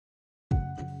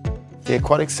The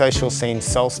aquatic social scene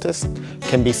Soulstice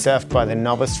can be surfed by the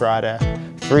novice rider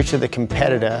through to the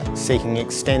competitor seeking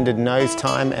extended nose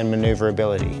time and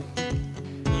manoeuvrability.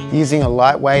 Using a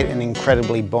lightweight and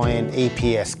incredibly buoyant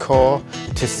EPS core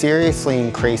to seriously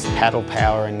increase paddle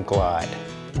power and glide.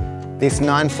 This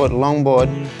 9-foot longboard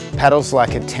paddles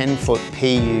like a 10-foot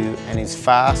PU and is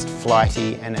fast,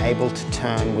 flighty and able to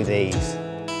turn with ease.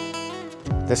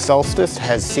 The Soulstice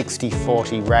has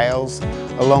 60/40 rails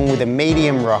along with a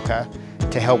medium rocker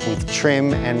to help with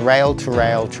trim and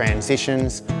rail-to-rail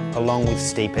transitions along with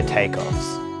steeper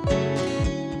takeoffs.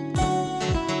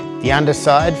 The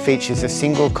underside features a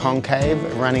single concave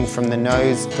running from the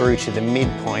nose through to the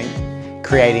midpoint,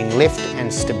 creating lift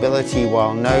and stability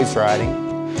while nose riding,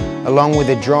 along with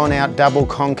a drawn-out double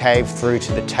concave through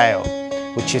to the tail,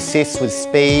 which assists with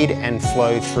speed and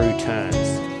flow through turns.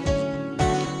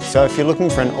 So if you're looking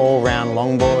for an all-round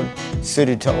longboard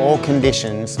suited to all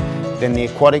conditions, then the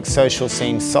aquatic social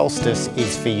scene Soulstice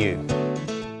is for you.